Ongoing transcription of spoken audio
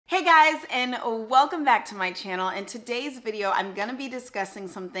Hey guys, and welcome back to my channel. In today's video, I'm gonna be discussing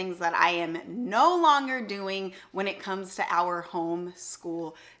some things that I am no longer doing when it comes to our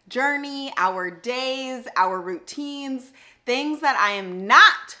homeschool journey, our days, our routines, things that I am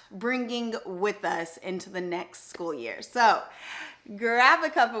not bringing with us into the next school year. So grab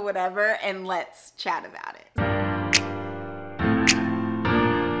a cup of whatever and let's chat about it.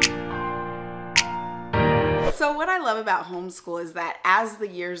 So what I love about homeschool is that as the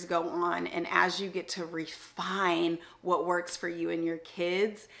years go on and as you get to refine what works for you and your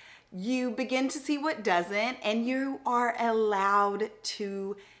kids, you begin to see what doesn't, and you are allowed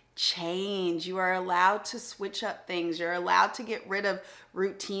to change. You are allowed to switch up things. You're allowed to get rid of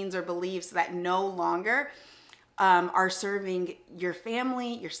routines or beliefs that no longer are serving your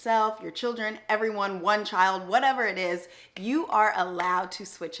family, yourself, your children, everyone, one child, whatever it is. You are allowed to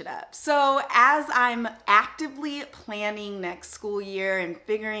switch it up. So as I'm actively planning next school year and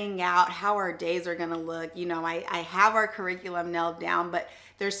figuring out how our days are gonna look, you know, I have our curriculum nailed down, but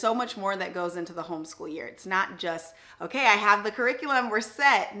there's so much more that goes into the homeschool year. It's not just, okay, I have the curriculum, we're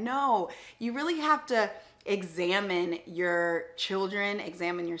set. No, you really have to examine your children,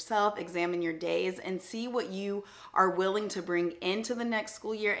 examine yourself, examine your days, and see what you are willing to bring into the next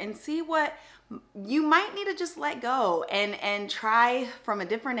school year, and see what you might need to just let go and try from a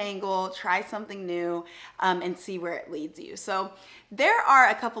different angle, try something new, and see where it leads you. So there are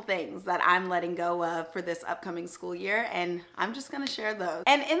a couple things that I'm letting go of for this upcoming school year, and I'm just gonna share those.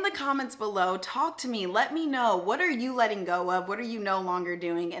 And in the comments below, talk to me, let me know, what are you letting go of? What are you no longer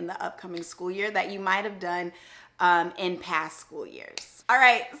doing in the upcoming school year that you might have done in past school years? All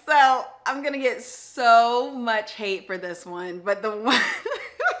right, so I'm gonna get so much hate for this one, but the one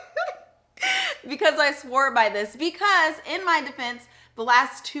because I swore by this, because in my defense, the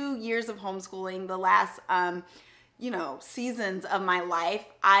last 2 years of homeschooling, the last seasons of my life,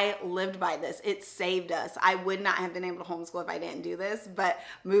 I lived by this. It saved us. I would not have been able to homeschool if I didn't do this, but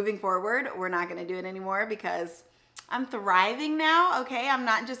moving forward, we're not gonna do it anymore because I'm thriving now, okay? I'm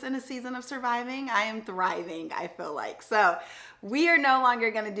not just in a season of surviving, I am thriving, I feel like. So we are no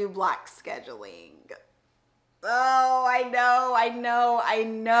longer gonna do block scheduling. Oh, I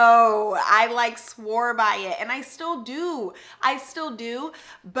know. I like swore by it, and I still do.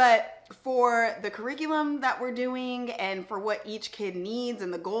 But for the curriculum that we're doing and for what each kid needs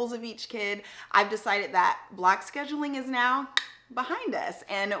and the goals of each kid, I've decided that block scheduling is now behind us,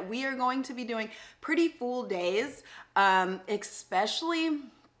 and we are going to be doing pretty full days, especially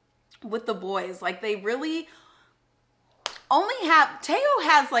with the boys. Like, they really only have, Teo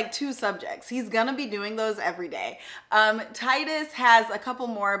has like 2 subjects. He's gonna be doing those every day. Titus has a couple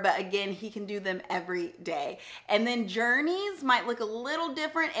more, but again, he can do them every day. And then journeys might look a little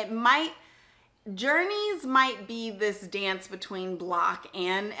different. Journeys might be this dance between block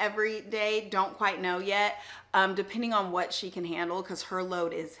and every day. Don't quite know yet, depending on what she can handle, because her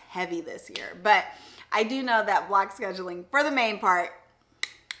load is heavy this year. But I do know that block scheduling, for the main part,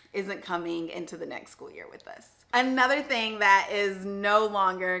 isn't coming into the next school year with us. Another thing that is no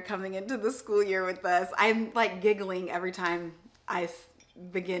longer coming into the school year with us, I'm like giggling every time I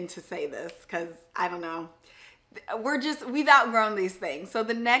begin to say this, because I don't know. We've outgrown these things. So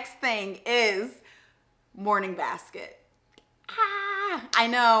the next thing is morning basket. I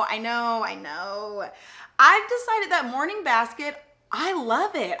know. I've decided that morning basket, I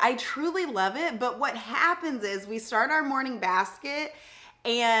love it. I truly love it. But what happens is we start our morning basket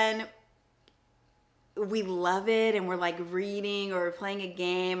and we love it, and we're like reading or we're playing a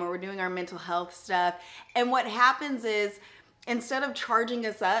game or we're doing our mental health stuff. And what happens is, instead of charging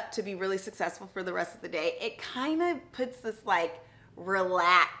us up to be really successful for the rest of the day, it kind of puts this like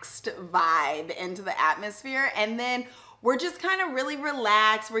relaxed vibe into the atmosphere. And then we're just kind of really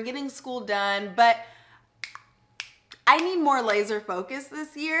relaxed. We're getting school done, but I need more laser focus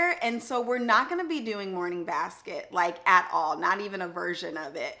this year, and so we're not gonna be doing morning basket like at all, not even a version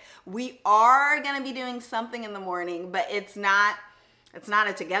of it. We are gonna be doing something in the morning, but it's not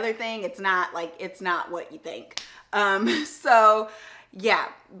a together thing. It's not what you think. So yeah,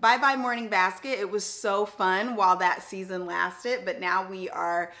 bye-bye morning basket. It was so fun while that season lasted, but now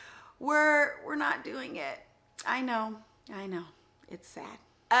we're not doing it. I know, it's sad.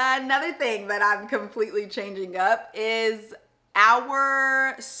 Another thing that I'm completely changing up is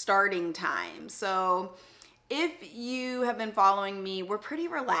our starting time. So if you have been following me, we're pretty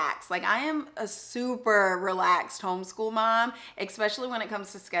relaxed. Like, I am a super relaxed homeschool mom, especially when it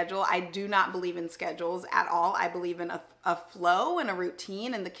comes to schedule. I do not believe in schedules at all. I believe in a flow and a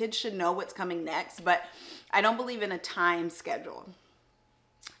routine, and the kids should know what's coming next, but I don't believe in a time schedule.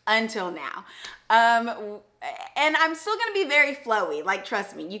 until now. And I'm still gonna be very flowy, like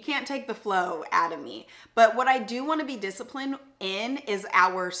trust me, you can't take the flow out of me. But what I do wanna be disciplined in is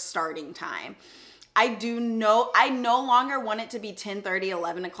our starting time. I no longer want it to be 10:30,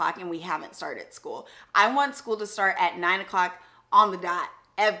 11 o'clock and we haven't started school. I want school to start at 9 o'clock on the dot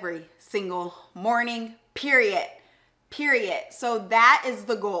every single morning, period. So that is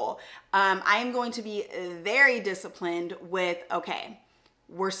the goal. I am going to be very disciplined with, okay,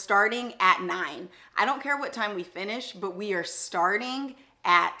 we're starting at 9. I don't care what time we finish, but we are starting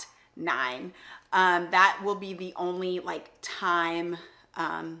at 9. That will be the only like time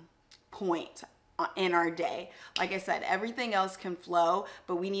point in our day. Like I said, everything else can flow,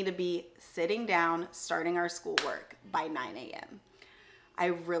 but we need to be sitting down, starting our schoolwork by 9 a.m. I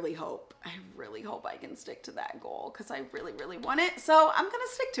really hope I can stick to that goal because I really want it. So I'm gonna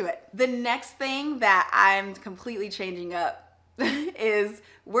stick to it. The next thing that I'm completely changing up is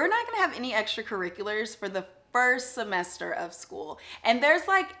we're not gonna have any extracurriculars for the first semester of school. And there's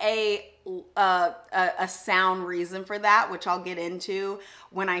like a sound reason for that, which I'll get into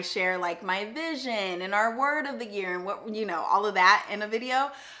when I share like my vision and our word of the year and what, you know, all of that in a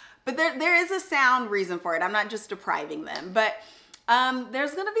video. But there is a sound reason for it. I'm not just depriving them, but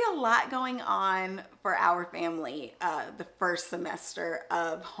there's gonna be a lot going on for our family the first semester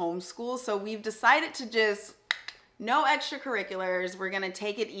of homeschool. So we've decided to just no extracurriculars. We're gonna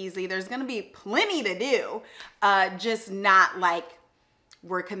take it easy. There's gonna be plenty to do, just not like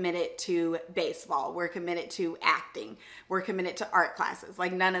we're committed to baseball, we're committed to acting, we're committed to art classes,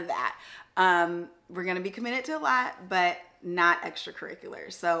 like none of that. We're gonna be committed to a lot, but not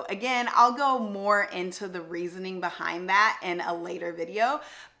extracurriculars. So again, I'll go more into the reasoning behind that in a later video,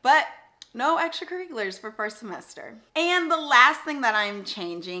 but no extracurriculars for first semester. And the last thing that I'm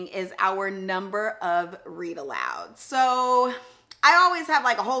changing is our number of read alouds. So I always have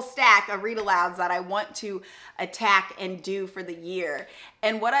like a whole stack of read alouds that I want to attack and do for the year.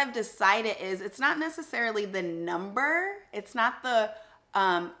 And what I've decided is it's not necessarily the number, it's not the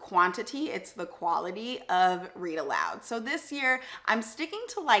quantity, it's the quality of read aloud. So this year I'm sticking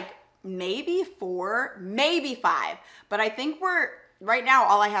to like maybe 4, maybe 5, but I think right now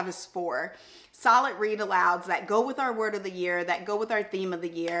all I have is 4 solid read alouds that go with our word of the year, that go with our theme of the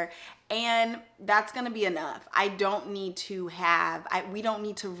year, and that's gonna be enough. We don't need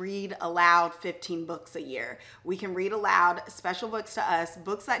to read aloud 15 books a year. We can read aloud special books to us,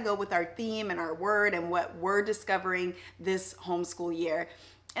 books that go with our theme and our word and what we're discovering this homeschool year.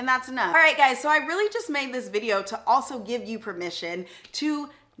 And that's enough. All right, guys, so I really just made this video to also give you permission to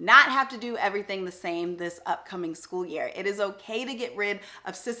not have to do everything the same this upcoming school year. It is okay to get rid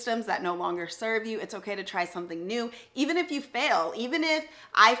of systems that no longer serve you. It's okay to try something new. Even if you fail, even if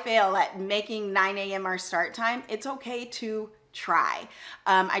I fail at making 9 a.m. our start time, it's okay to try.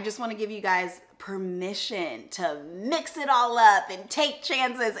 I just want to give you guys permission to mix it all up and take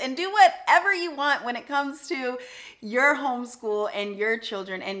chances and do whatever you want when it comes to your homeschool and your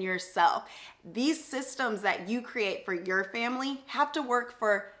children and yourself. These systems that you create for your family have to work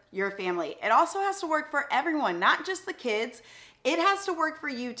for your family. It also has to work for everyone, not just the kids. It has to work for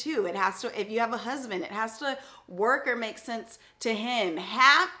you too. It has to, if you have a husband, it has to work or make sense to him.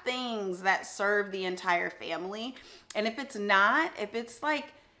 Have things that serve the entire family. And if it's not,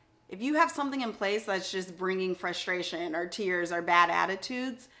 if you have something in place that's just bringing frustration or tears or bad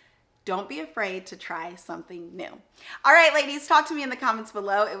attitudes, don't be afraid to try something new. All right, ladies, talk to me in the comments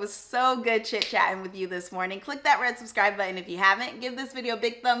below. It was so good chit-chatting with you this morning. Click that red subscribe button if you haven't. Give this video a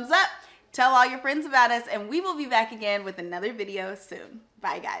big thumbs up. Tell all your friends about us, and we will be back again with another video soon.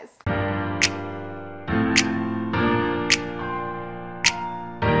 Bye, guys.